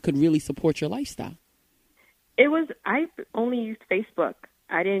people that it could really support your lifestyle? I only used Facebook.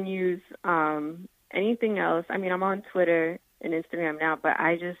 I didn't use anything else. I mean, I'm on Twitter and Instagram now, but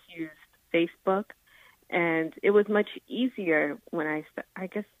I just used Facebook, and it was much easier when I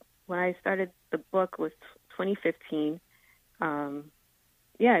started the book was 2015.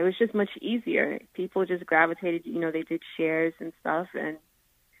 Yeah, it was just much easier. People just gravitated, they did shares and stuff. And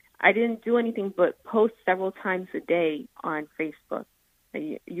I didn't do anything but post several times a day on Facebook.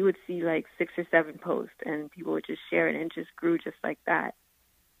 You would see like 6 or 7 posts, and people would just share it, and it just grew just like that.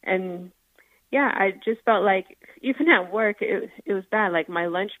 And yeah, I just felt like even at work, it was bad. Like my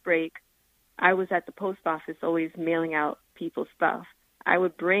lunch break, I was at the post office always mailing out people's stuff. I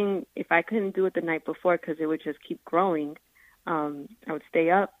would bring, if I couldn't do it the night before because it would just keep growing, I would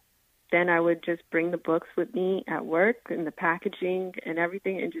stay up. Then I would just bring the books with me at work and the packaging and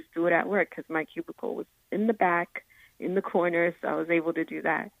everything and just do it at work because my cubicle was in the back, in the corner, so I was able to do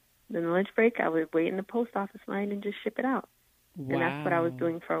that. Then the lunch break, I would wait in the post office line and just ship it out. Wow. And that's what I was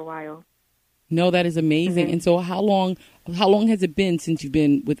doing for a while. No, that is amazing. Mm-hmm. And so how long has it been since you've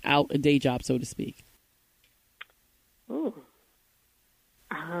been without a day job, so to speak? Ooh.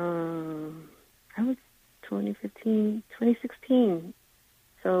 I was 2016.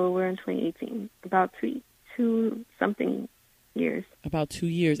 So we're in 2018. About two something years. About 2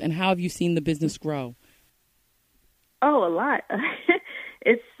 years. And how have you seen the business grow? Oh, a lot.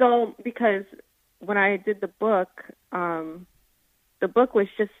 It's so, because when I did the book was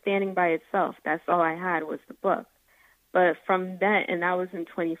just standing by itself. That's all I had was the book. But from that, and that was in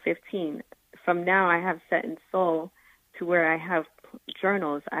 2015, from now I have Set in Soul to where I have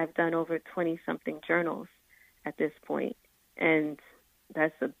journals. I've done over 20-something journals at this point. And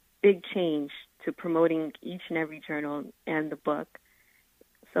that's a big change to promoting each and every journal and the book.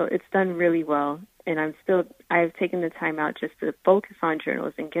 So it's done really well. And I've taken the time out just to focus on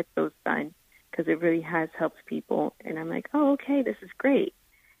journals and get those done because it really has helped people. And I'm like, oh, okay, this is great.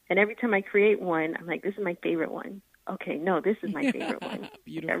 And every time I create one, I'm like, this is my favorite one. Okay, no, this is my favorite one.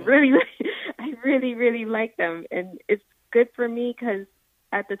 Beautiful. I really, really like them. And it's good for me because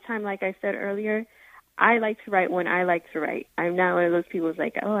at the time, like I said earlier, I like to write when I like to write. I'm not one of those people who's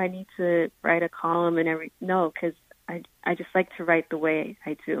like, oh, I need to write a column and no, because I just like to write the way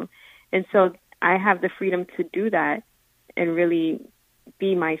I do. And so I have the freedom to do that and really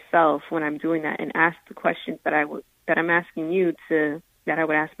be myself when I'm doing that and ask the questions that I'm asking you that I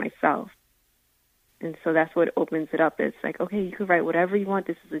would ask myself. And so that's what opens it up. It's like, okay, you can write whatever you want.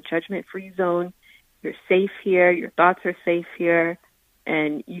 This is a judgment-free zone. You're safe here. Your thoughts are safe here.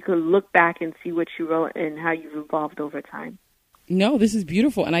 And you can look back and see what you wrote and how you've evolved over time. No, this is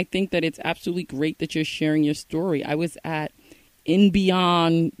beautiful. And I think that it's absolutely great that you're sharing your story. I was at In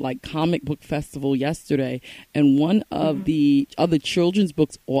Beyond, comic book festival yesterday, and one of the other children's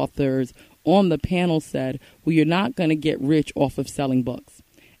books authors on the panel said, well, you're not going to get rich off of selling books.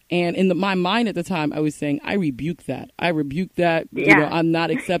 And in my mind at the time, I was saying, I rebuke that. Yeah. I'm not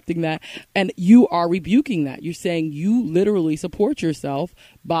accepting that. And you are rebuking that. You're saying you literally support yourself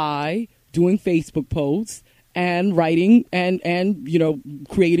by doing Facebook posts and writing and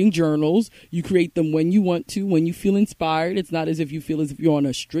creating journals. You create them when you want to, when you feel inspired. It's not as if you feel as if you're on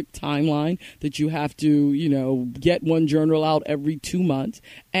a strict timeline that you have to, get one journal out every 2 months.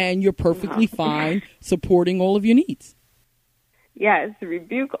 And you're perfectly fine supporting all of your needs. Yes,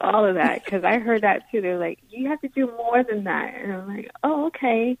 rebuke all of that, because I heard that too. They're like, you have to do more than that. And I'm like, oh,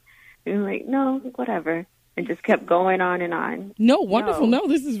 okay. And I'm like, no, whatever. And just kept going on and on. No, wonderful. No,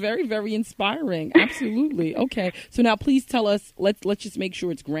 this is very, very inspiring. Absolutely. Okay. So now please tell us, let's just make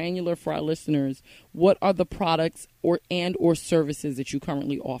sure it's granular for our listeners. What are the products or services that you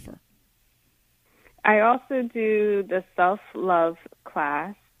currently offer? I also do the self-love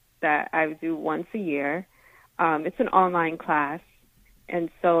class that I do once a year. It's an online class. And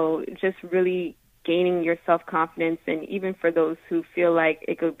so just really gaining your self-confidence, and even for those who feel like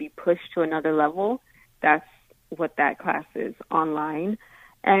it could be pushed to another level, that's what that class is, online.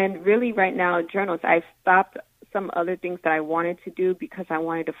 And really right now, journals, I've stopped some other things that I wanted to do because I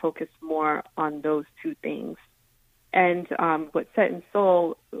wanted to focus more on those two things. And with Set in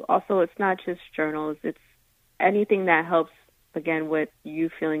Soul, also it's not just journals, it's anything that helps, again, with you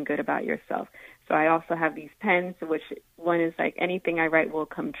feeling good about yourself. So I also have these pens, which one is like anything I write will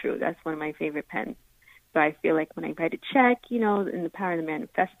come true. That's one of my favorite pens. So I feel like when I write a check, you know, in the power of the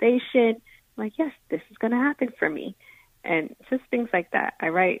manifestation, I'm like, yes, this is going to happen for me. And just things like that. I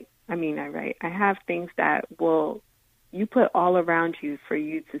have things that you put all around you for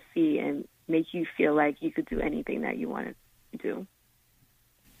you to see and make you feel like you could do anything that you want to do.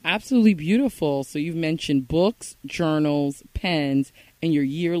 Absolutely beautiful. So you've mentioned books, journals, pens, and your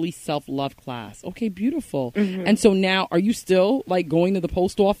yearly self-love class. Okay, beautiful. Mm-hmm. And so now, are you still like going to the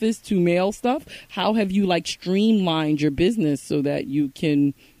post office to mail stuff? How have you like streamlined your business so that you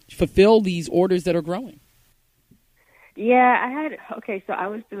can fulfill these orders that are growing? Yeah, so I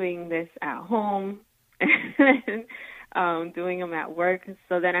was doing this at home and doing them at work.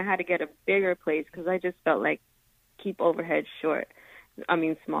 So then I had to get a bigger place because I just felt like keep overhead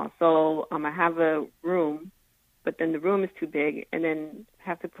small. So I have a room, but then the room is too big, and then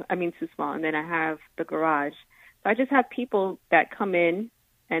too small, and then I have the garage. So I just have people that come in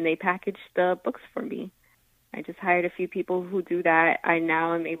and they package the books for me. I just hired a few people who do that. I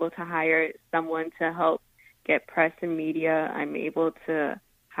now am able to hire someone to help get press and media. I'm able to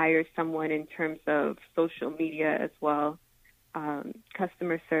hire someone in terms of social media as well,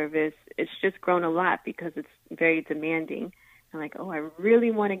 customer service. It's just grown a lot because it's very demanding. I'm like, I really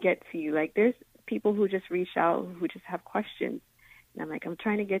want to get to you. Like, there's people who just reach out who just have questions. And I'm like, I'm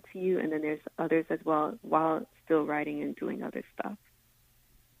trying to get to you. And then there's others as well while still writing and doing other stuff.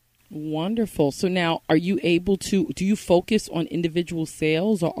 Wonderful. So now, are you able to, do you focus on individual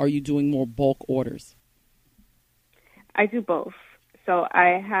sales or are you doing more bulk orders? I do both. So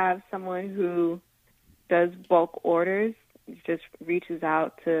I have someone who does bulk orders, just reaches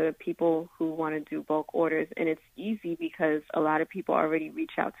out to people who want to do bulk orders. And it's easy because a lot of people already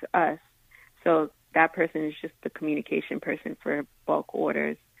reach out to us. So that person is just the communication person for bulk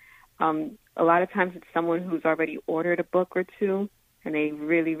orders. A lot of times it's someone who's already ordered a book or two, and they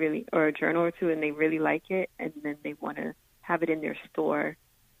or a journal or two, and they really like it, and then they want to have it in their store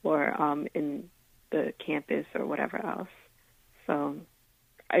or in the campus or whatever else. So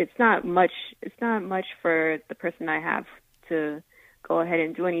it's not much for the person I have to go ahead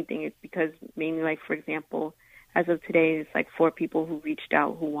and do anything. It's because mainly, like, for example, as of today, it's like 4 people who reached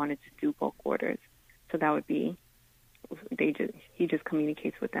out who wanted to do bulk orders. So that would be, he just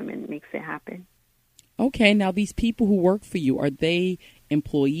communicates with them and makes it happen. Okay, now these people who work for you, are they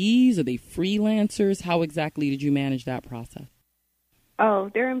employees? Are they freelancers? How exactly did you manage that process?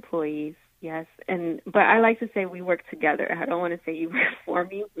 Oh, they're employees, yes. But I like to say we work together. I don't want to say you work for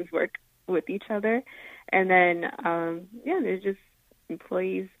me. We work with each other. And then, they're just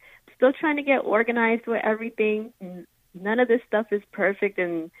employees. Still trying to get organized with everything. None of this stuff is perfect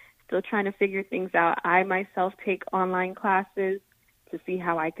and still trying to figure things out. I myself take online classes to see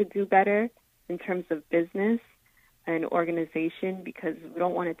how I could do better in terms of business and organization, because we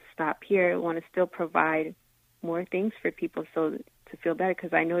don't want it to stop here. We want to still provide more things for people to feel better,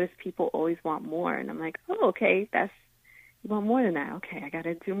 because I notice people always want more. And I'm like, oh, okay, you want more than that. Okay, I got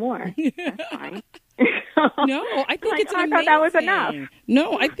to do more. That's fine. No, I think it's amazing. I thought that was enough.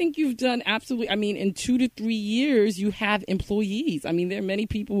 No, I think you've done absolutely. I mean, in 2 to 3 years, you have employees. I mean, there are many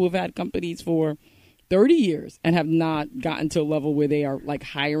people who have had companies for 30 years and have not gotten to a level where they are like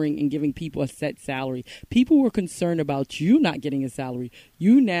hiring and giving people a set salary. People were concerned about you not getting a salary.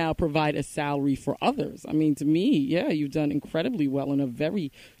 You now provide a salary for others. I mean, to me, yeah, you've done incredibly well in a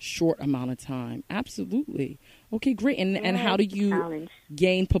very short amount of time. Absolutely. Okay, great. And how do you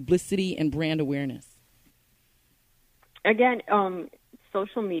gain publicity and brand awareness? Again,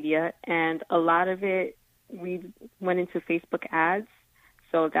 social media, and a lot of it, we went into Facebook ads.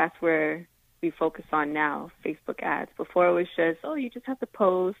 So that's where we focus on now, Facebook ads. Before it was just, you just have to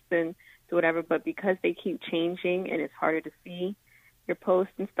post and do whatever. But because they keep changing and it's harder to see your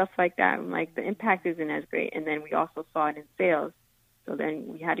posts and stuff like that, I'm like, the impact isn't as great. And then we also saw it in sales. So then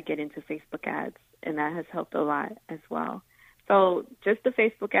we had to get into Facebook ads, and that has helped a lot as well. So just the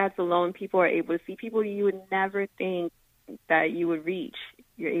Facebook ads alone, people are able to see people you would never think that you would reach.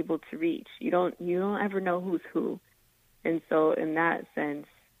 You're able to reach. You don't ever know who's who. And so in that sense,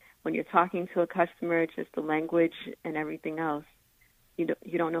 when you're talking to a customer, just the language and everything else, you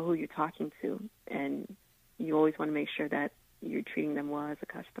don't know who you're talking to, and you always want to make sure that you're treating them well as a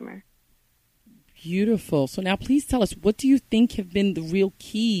customer. Beautiful. So now please tell us, what do you think have been the real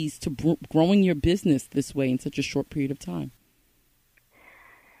keys to growing your business this way in such a short period of time?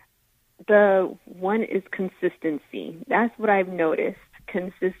 The one is consistency. That's what I've noticed,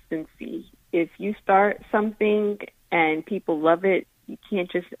 consistency. If you start something and people love it, you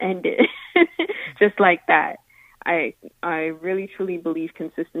can't just end it just like that. I really, truly believe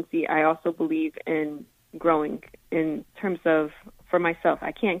consistency. I also believe in growing in terms of, for myself,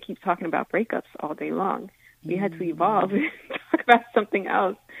 I can't keep talking about breakups all day long. We had to evolve and talk about something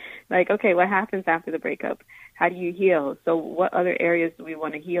else. Like, okay, what happens after the breakup? How do you heal? So what other areas do we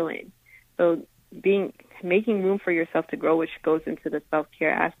want to heal in? So making room for yourself to grow, which goes into the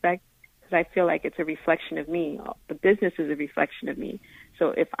self-care aspect, because I feel like it's a reflection of me. The business is a reflection of me. So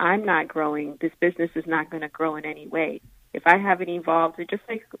if I'm not growing, this business is not going to grow in any way. If I haven't evolved, it's just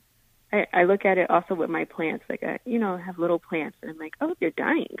like, I look at it also with my plants. Like, I have little plants, and I'm like, oh, they're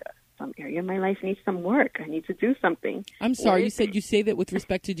dying. Some area of my life needs some work. I need to do something. I'm sorry, you say that with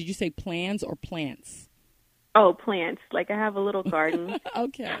respect to, did you say plans or plants? Oh, plants. Like, I have a little garden.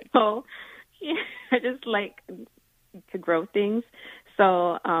 Okay. So, yeah, I just like to grow things.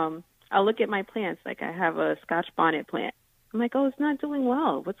 So I'll look at my plants. Like, I have a Scotch bonnet plant. I'm like, oh, it's not doing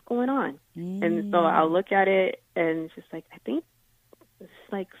well. What's going on? And so I'll look at it and just like, I think it's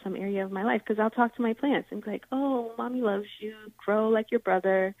like some area of my life, because I'll talk to my plants and be like, oh, mommy loves you, grow like your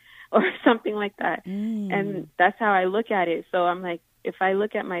brother, or something like that. And that's how I look at it. So I'm like, if I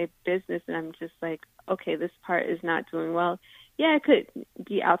look at my business and I'm just like, okay, this part is not doing well, yeah, it could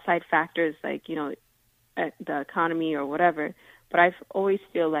be outside factors like, the economy or whatever, but I always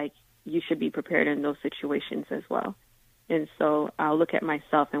feel like you should be prepared in those situations as well. And so I'll look at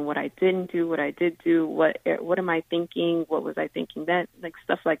myself and what I didn't do, what I did do, what am I thinking, what was I thinking, that, like,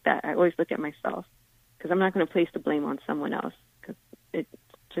 stuff like that. I always look at myself, because I'm not going to place the blame on someone else, because it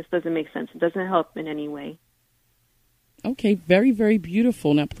just doesn't make sense. It doesn't help in any way. Okay, very, very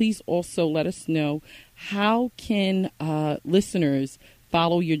beautiful. Now, please also let us know, how can listeners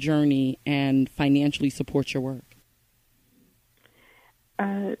follow your journey and financially support your work?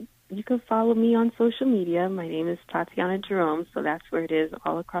 You can follow me on social media. My name is Tatiana Jerome, so that's where it is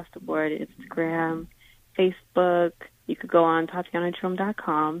all across the board. Instagram, Facebook. You could go on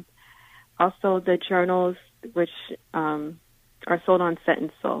TatianaJerome.com. Also, the journals, which are sold on Set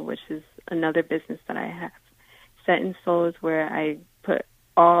and Soul, which is another business that I have. Set and Soul is where I put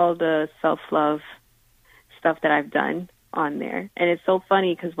all the self-love stuff that I've done on there. And it's so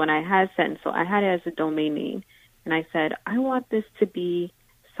funny, because when I had Set and Soul, I had it as a domain name. And I said, I want this to be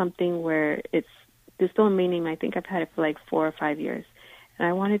something where it's this domain name. I think I've had it for like 4 or 5 years. And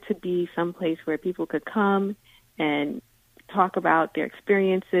I want it to be someplace where people could come and talk about their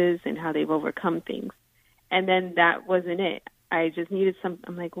experiences and how they've overcome things. And then that wasn't it. I just needed I'm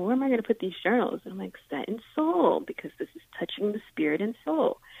like, well, where am I going to put these journals? And I'm like, Set and Soul, because this is touching the spirit and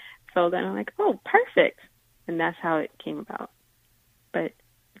soul. So then I'm like, oh, perfect. And that's how it came about. But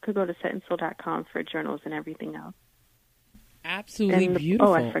you could go to setandsoul.com for journals and everything else. Absolutely beautiful.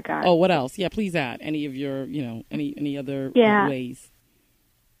 Oh, I forgot. Oh, what else? Yeah, please add any of your, any other ways.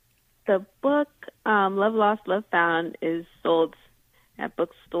 The book, Love Lost, Love Found, is sold at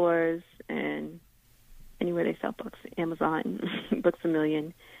bookstores and anywhere they sell books, Amazon, Books A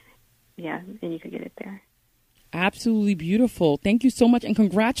Million. Yeah, and you could get it there. Absolutely beautiful. Thank you so much, and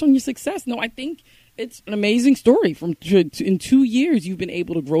congrats on your success. No, I think it's an amazing story. In 2 years, you've been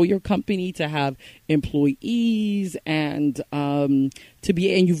able to grow your company, to have employees, and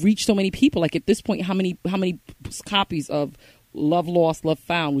you've reached so many people. Like, at this point, how many copies of Love Lost, Love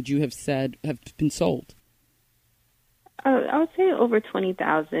Found would you have said have been sold? I would say over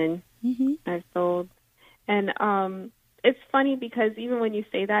 20,000 I've sold. And it's funny, because even when you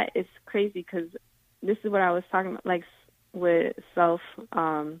say that, it's crazy, because this is what I was talking about, like with love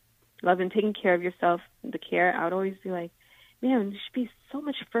and taking care of yourself, the care. I would always be like, man, you should be so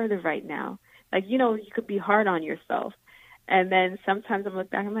much further right now. Like, you could be hard on yourself. And then sometimes I'm looking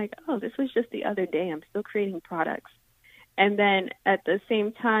back, I'm like, oh, this was just the other day. I'm still creating products. And then at the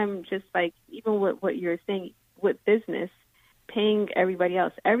same time, just like even with what you're saying with business, paying everybody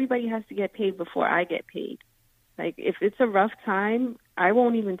else. Everybody has to get paid before I get paid. Like, if it's a rough time, I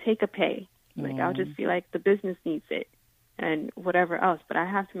won't even take a pay. Like, I'll just be like, the business needs it and whatever else. But I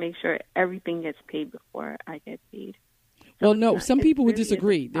have to make sure everything gets paid before I get paid. Well, no, some people would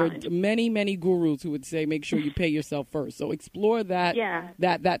disagree. There are many, many gurus who would say make sure you pay yourself first. So explore that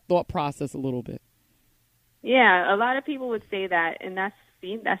that thought process a little bit. Yeah, a lot of people would say that, and that's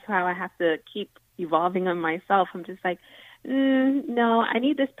See, that's how I have to keep evolving on myself. I'm just like, no, I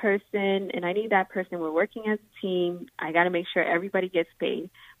need this person and I need that person. We're working as a team. I got to make sure everybody gets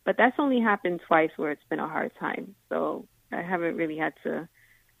paid. But that's only happened twice where it's been a hard time. So I haven't really had to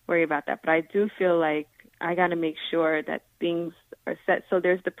worry about that. But I do feel like I got to make sure that things are set. So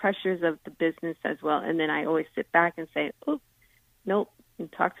there's the pressures of the business as well. And then I always sit back and say, oh, nope,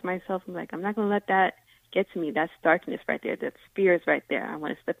 and talk to myself. I'm like, I'm not going to let that get to me. That's darkness right there. That's fear is right there. I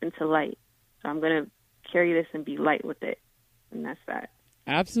want to slip into light. So I'm going to carry this and be light with it. And that's that.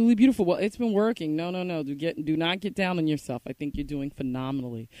 Absolutely beautiful. Well, it's been working. No. Do not get down on yourself. I think you're doing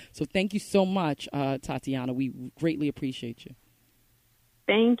phenomenally. So thank you so much, Tatiana. We greatly appreciate you.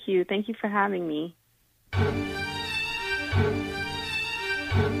 Thank you. Thank you for having me.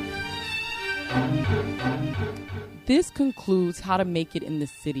 This concludes How to Make It in the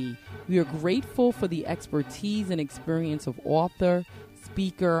City. We are grateful for the expertise and experience of author,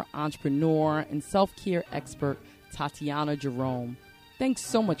 speaker, entrepreneur, and self-care expert Tatiana Jerome. Thanks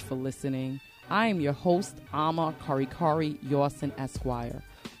so much for listening. I am your host, Ama Karikari Yawson Esquire,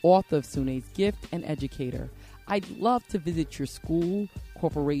 author of Sune's Gift and educator. I'd love to visit your school,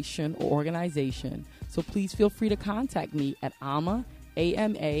 corporation, or organization, so please feel free to contact me at ama@wbai.org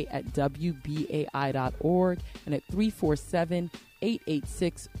and at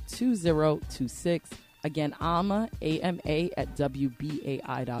 347-886-2026. Again, ama@wbai.org,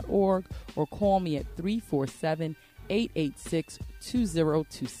 or call me at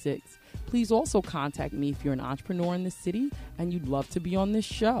 347-886-2026. Please also contact me if you're an entrepreneur in the city and you'd love to be on this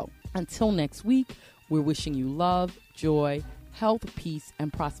show. Until next week, we're wishing you love, joy, health, peace,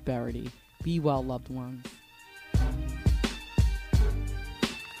 and prosperity. Be well, loved ones.